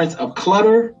the Prince of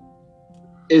Clutter,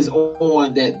 is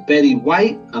on that Betty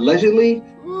White, allegedly,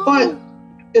 but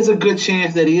it's a good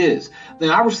chance that he is.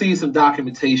 Now, I received some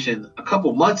documentation a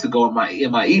couple months ago in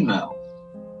my email,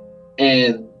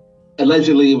 and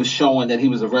allegedly it was showing that he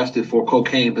was arrested for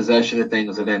cocaine possession and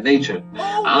things of that nature.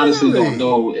 I honestly don't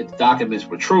know if the documents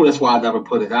were true. That's why I never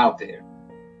put it out there,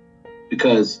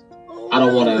 because I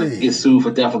don't want to get sued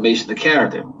for defamation of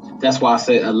character. That's why I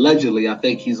say allegedly. I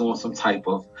think he's on some type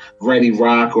of Ready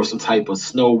Rock or some type of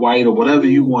Snow White or whatever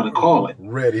you want to call it.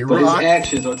 Ready But Rock. his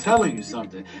actions are telling you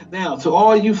something. Now, to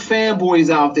all you fanboys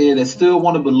out there that still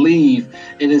want to believe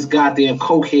in this goddamn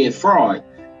cokehead fraud,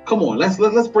 come on, let's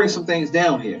break some things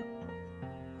down here.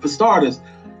 For starters,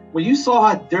 when you saw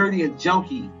how dirty and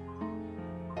junky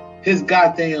his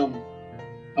goddamn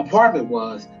apartment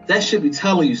was, that should be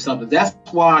telling you something. That's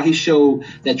why he showed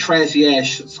that trashy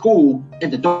ass school in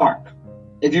the dark.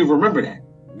 If you remember that.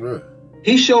 Yeah.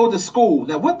 He showed the school.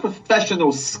 Now, what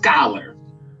professional scholar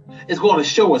is going to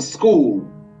show a school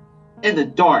in the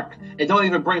dark and don't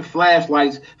even bring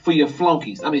flashlights for your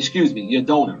flunkies? Your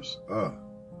donors.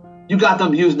 You got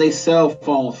them using their cell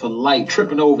phones for light,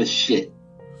 tripping over shit.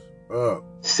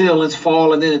 Ceilings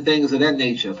falling in and things of that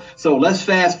nature. So let's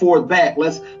fast forward back.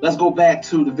 Let's go back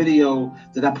to the video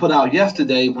that I put out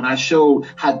yesterday when I showed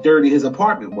how dirty his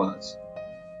apartment was.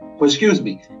 Well,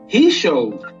 he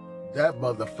showed that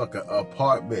motherfucker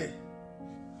apartment.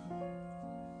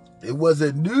 It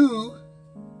wasn't new.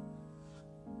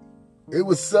 It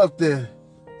was something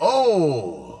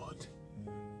old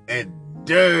and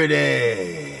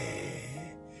dirty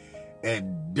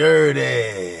and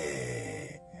dirty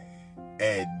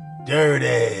and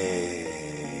dirty.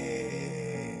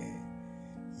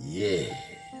 Yeah.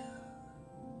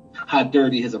 How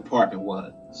dirty his apartment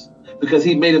was. Because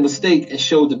he made a mistake and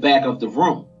showed the back of the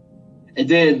room. And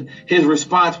then his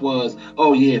response was,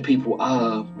 oh yeah, people,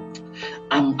 I'm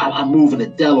moving to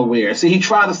Delaware. See, he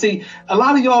tried to see, a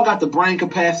lot of y'all got the brain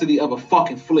capacity of a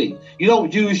fucking flea. You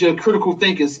don't use your critical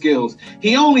thinking skills.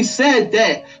 He only said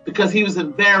that because he was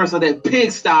embarrassed of that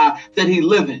pigsty that he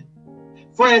lived in.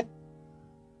 Fred.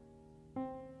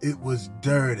 It was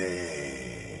dirty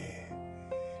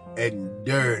and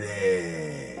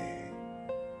dirty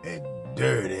and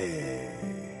dirty.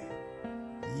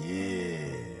 Yeah.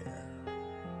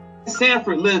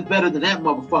 Sanford lived better than that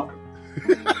motherfucker.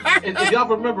 if y'all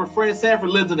remember, Fred Sanford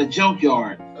lived in a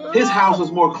junkyard. His house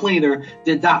was more cleaner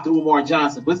than Dr. Umar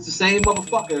Johnson. But it's the same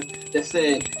motherfucker that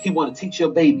said he wanted to teach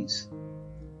your babies.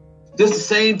 This the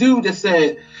same dude that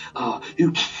said,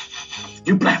 you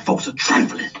black folks are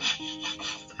trifling.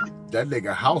 That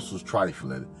nigga house was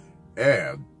trifling.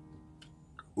 And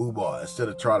Umar, instead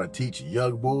of trying to teach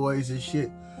young boys and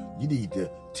shit, you need to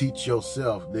teach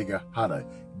yourself, nigga, how to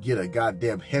get a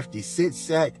goddamn hefty sit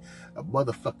sack, a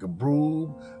motherfucking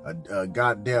broom, a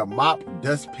goddamn mop,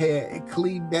 dustpan, and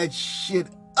clean that shit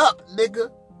up,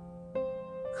 nigga.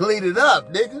 Clean it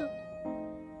up, nigga.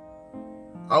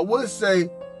 I would say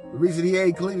the reason he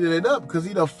ain't cleaning it up because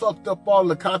he done fucked up all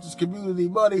the conscious community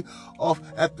money off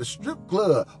at the strip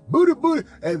club. Booty.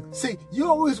 And see, you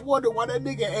always wonder why that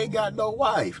nigga ain't got no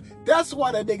wife. That's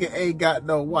why that nigga ain't got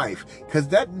no wife. Because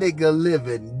that nigga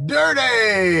living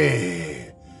dirty.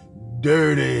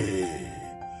 Dirty.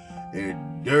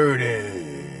 And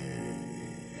dirty.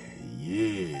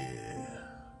 Yeah.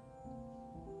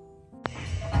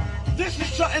 This is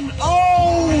something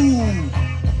old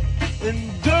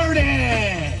and dirty.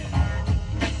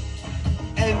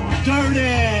 And dirty.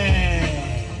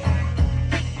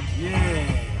 Yeah.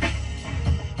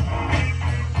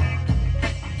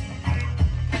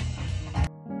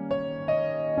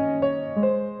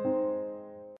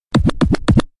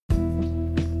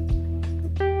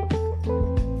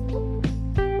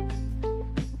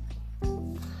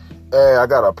 Hey, I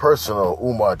got a personal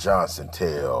Umar Johnson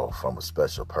tale from a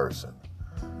special person.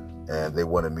 And they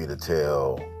wanted me to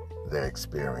tell their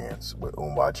experience with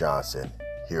Umar Johnson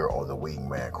here on the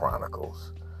Wingman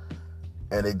Chronicles.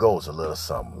 And it goes a little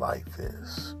something like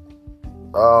this.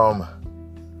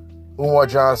 Umar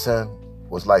Johnson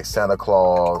was like Santa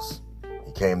Claus.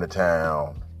 He came to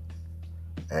town.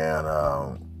 And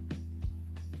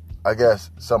I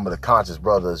guess some of the conscious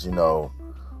brothers,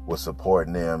 was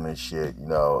supporting them and shit,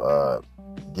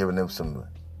 giving them some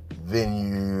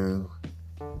venue,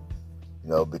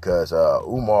 because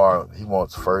Umar, he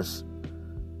wants first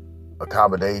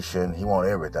accommodation. He wants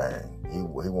everything. He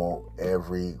want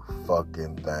every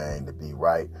fucking thing to be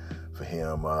right for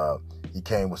him. He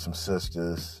came with some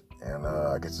sisters, and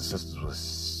I guess the sisters was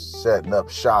setting up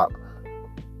shop,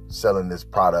 selling his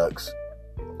products.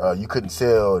 You couldn't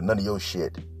sell none of your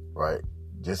shit, right?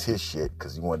 Just his shit,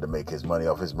 because he wanted to make his money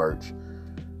off his merch,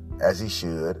 as he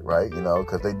should, right?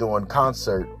 Because they doing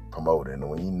concert promoting. And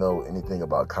when you know anything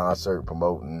about concert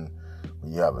promoting,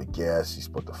 when you have a guest, you're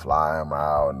supposed to fly him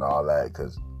out and all that,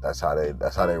 because that's how they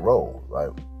roll, right?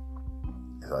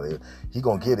 He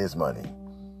gonna get his money.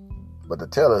 But to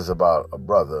tell us about a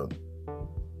brother,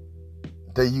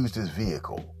 they used his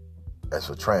vehicle as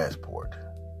for transport,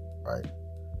 right?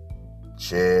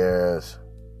 Chairs,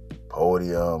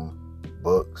 podium,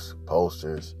 books,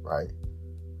 posters, right?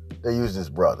 They use this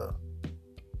brother.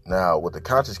 Now, with the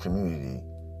conscious community,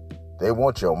 they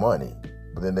want your money,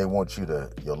 but then they want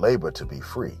your labor to be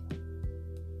free,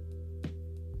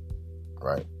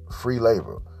 right? Free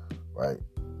labor, right?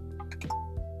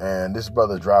 And this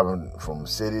brother driving from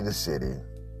city to city,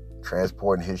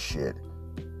 transporting his shit,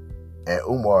 And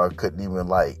Umar couldn't even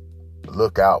like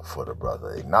look out for the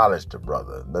brother, acknowledge the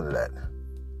brother, none of that.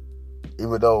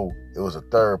 Even though it was a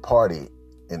third party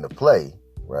in the play,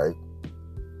 right?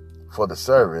 For the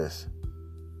service,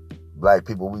 black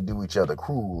people, we do each other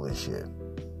cruel and shit.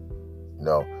 You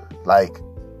know, like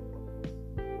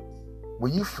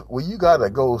when you gotta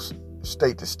go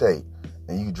state to state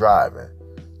and you driving,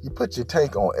 you put your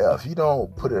tank on F. You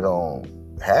don't put it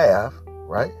on half,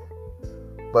 right?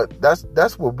 But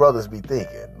that's what brothers be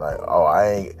thinking. Like, oh,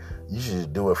 you should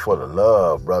just do it for the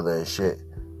love, brother, and shit,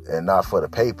 and not for the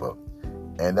paper.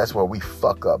 And that's where we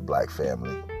fuck up, black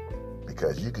family.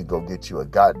 Because you can go get you a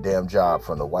goddamn job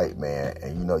from the white man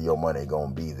and you know your money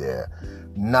gonna be there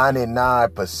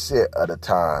 99% of the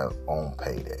time on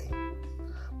payday.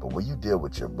 But when you deal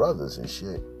with your brothers and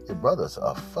shit, your brothers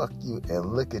will fuck you and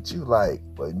look at you like,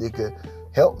 well, nigga,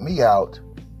 help me out.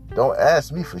 Don't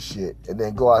ask me for shit, and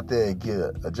then go out there and get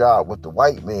a job with the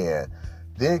white man.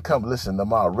 Then come listen to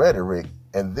my rhetoric,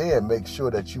 and then make sure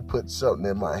that you put something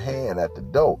in my hand at the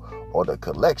door or the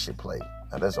collection plate.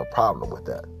 Now, there's a problem with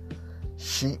that.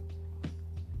 Sheep,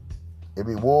 it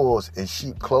be wolves in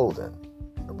sheep clothing.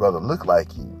 The brother look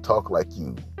like you, talk like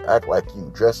you, act like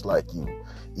you, dress like you,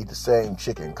 eat the same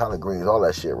chicken, collard greens, all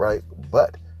that shit, right?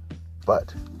 But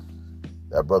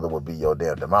that brother would be your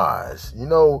damn demise. You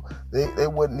know, they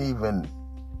wouldn't even,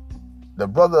 the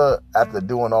brother, after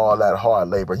doing all that hard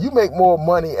labor, you make more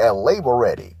money at labor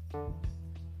ready,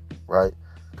 right?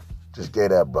 Just gave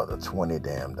that brother $20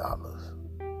 damn.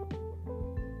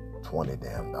 $20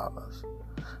 damn.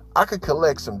 I could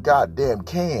collect some goddamn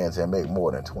cans and make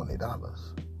more than $20.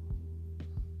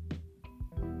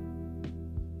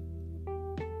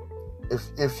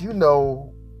 If you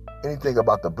know anything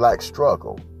about the black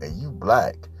struggle and you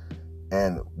black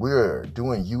and we're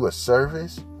doing you a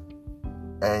service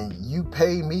and you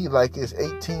pay me like it's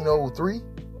 1803,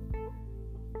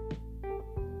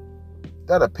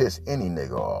 that'll piss any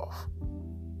nigga off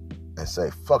and say,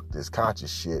 fuck this conscious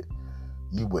shit,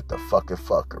 you with the fucking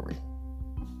fuckery.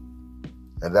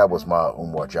 And that was my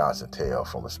Umar Johnson tale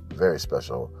from a very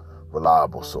special,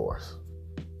 reliable source.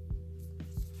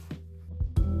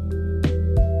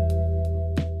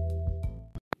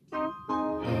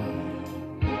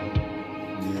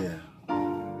 Yeah.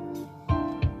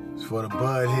 It's for the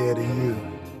bud head of you.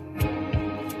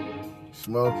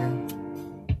 Smoking.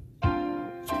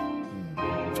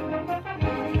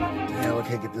 Damn, I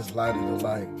can't get this light in the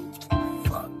light.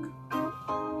 Fuck.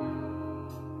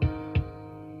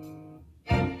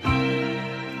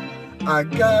 I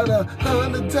got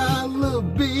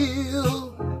 $100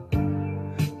 bill.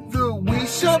 The weed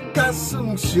shop got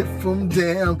some shit from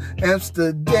damn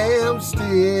Amsterdam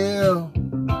still.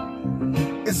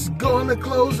 It's gonna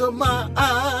close up my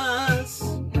eyes.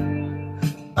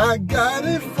 I got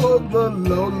it for the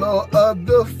low of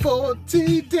the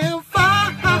 40 damn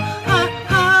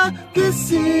fire.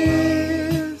 This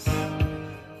is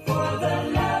for the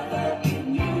lover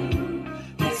in you.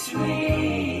 This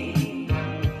ring.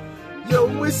 Yo,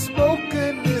 we're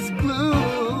smoking this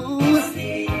glue.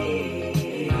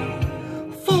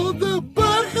 For the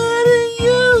butthead in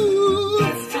you.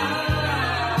 This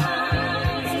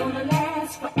time's gonna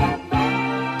last forever.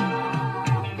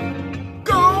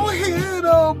 Go hit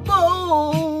a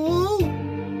bowl.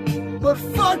 But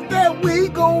fuck that, we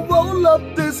gon' roll up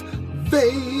this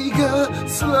Vega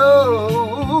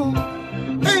slow.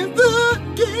 And the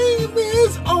game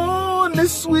is on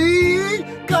this sweet.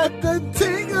 Got the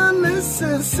tingling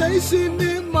sensation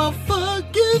in my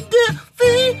fucking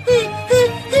feet.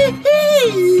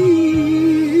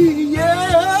 Yeah.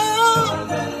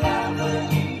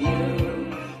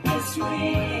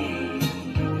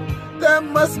 That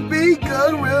must be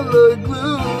Gorilla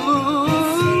Glue.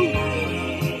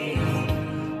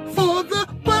 For the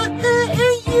butthead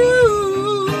in you.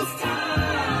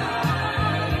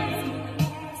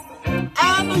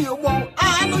 I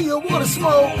know you wanna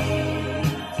smoke.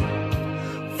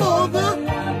 For the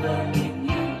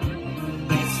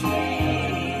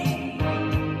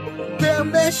damn,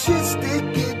 that shit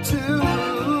sticky too.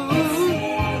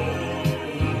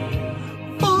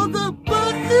 For the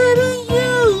butthead in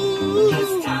you.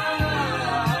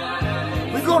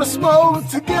 We're gonna smoke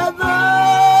together.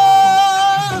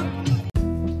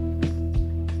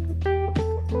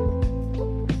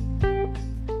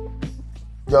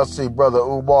 Y'all see Brother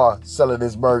Umar selling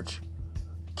his merch.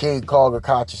 King Kong of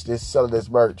Consciousness selling his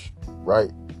merch,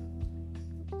 right?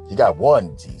 He got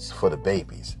onesies for the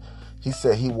babies. He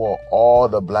said he want all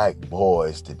the black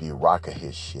boys to be rocking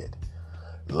his shit.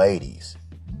 Ladies,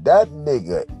 that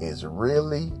nigga is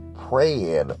really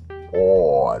preying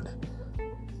on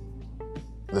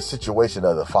the situation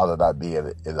of the father not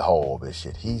being in the home and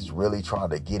shit. He's really trying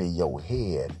to get in your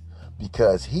head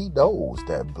because he knows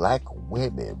that black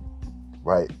women,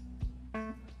 right,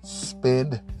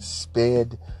 spend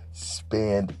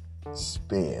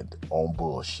on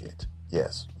bullshit.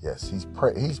 Yes,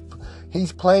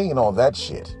 he's playing on that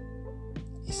shit.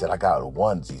 He said, I got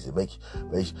onesies. It makes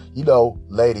you know,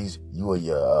 ladies, you and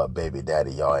your baby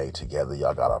daddy, y'all ain't together.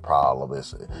 Y'all got a problem.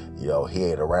 It's, you know, he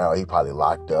ain't around. He probably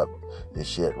locked up and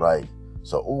shit, right?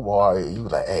 So Umar, he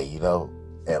was like, hey, you know,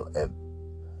 and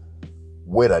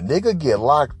when a nigga get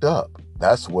locked up,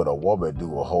 that's when a woman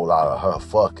do a whole lot of her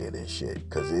fucking and shit.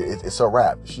 Because it's a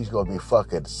wrap. She's going to be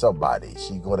fucking somebody.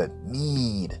 She's going to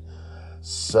need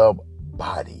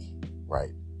somebody,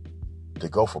 right? To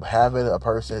go from having a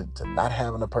person to not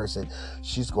having a person,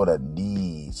 she's going to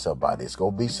need somebody. It's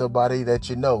going to be somebody that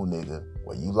you know, nigga.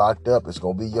 When you locked up, it's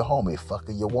going to be your homie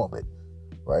fucking your woman,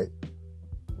 right?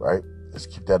 Right? Let's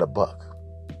keep that a buck.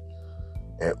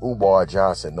 And Umar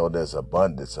Johnson know there's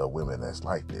abundance of women that's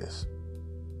like this.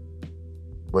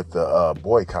 With the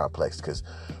boy complex, because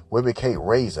women can't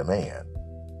raise a man.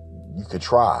 You could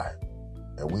try,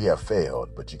 and we have failed,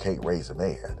 but you can't raise a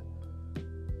man.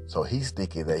 So he's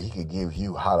thinking that he could give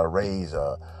you how to raise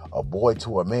a boy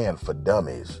to a man for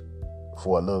dummies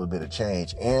for a little bit of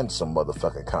change and some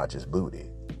motherfucking conscious booty.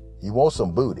 He wants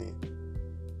some booty.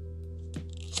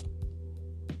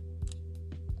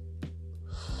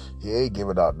 He ain't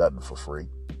giving out nothing for free.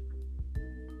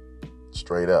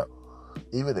 Straight up.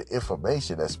 Even the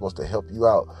information that's supposed to help you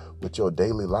out with your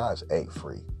daily lives ain't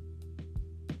free.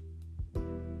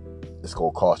 It's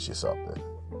gonna cost you something.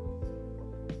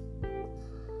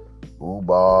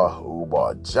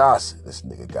 Umar Johnson. This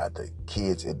nigga got the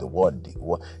kids in the onesie.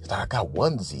 It's like, I got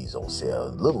onesies on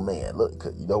sale. Little man, look,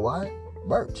 you know why?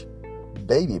 Merch.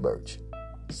 Baby merch.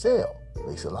 Sale.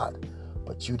 Makes a lot.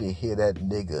 But you didn't hear that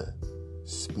nigga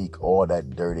speak all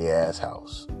that dirty ass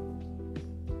house.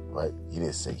 Right? He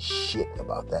didn't say shit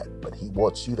about that. But he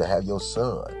wants you to have your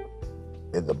son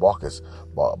in the Marcus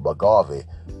McGarvey,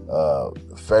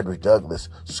 Frederick Douglass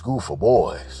School for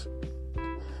Boys.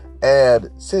 And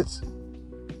since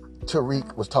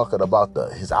Tariq was talking about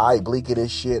his eye blinking and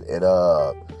shit, and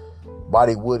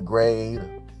Bonnie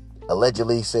Woodgrain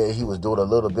allegedly said he was doing a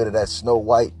little bit of that Snow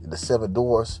White in the Seven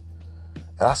Dwarfs,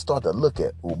 and I started to look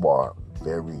at Umar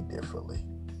very differently.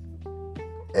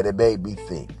 And it made me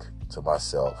think to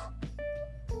myself,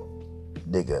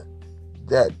 nigga,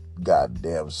 that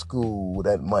goddamn school,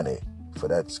 that money for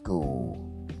that school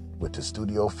went to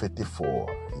Studio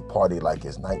 54. He partied like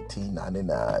it's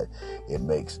 1999. It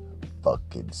makes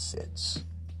fucking sense.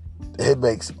 It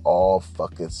makes all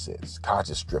fucking sense.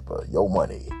 Conscious stripper, your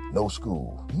money, no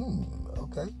school.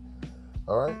 Okay.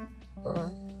 All right.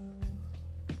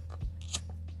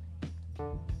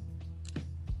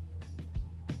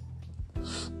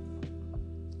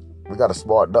 We got to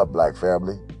smarten up, black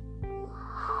family.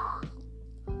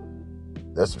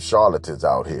 There's some charlatans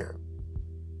out here,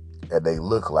 and they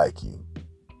look like you.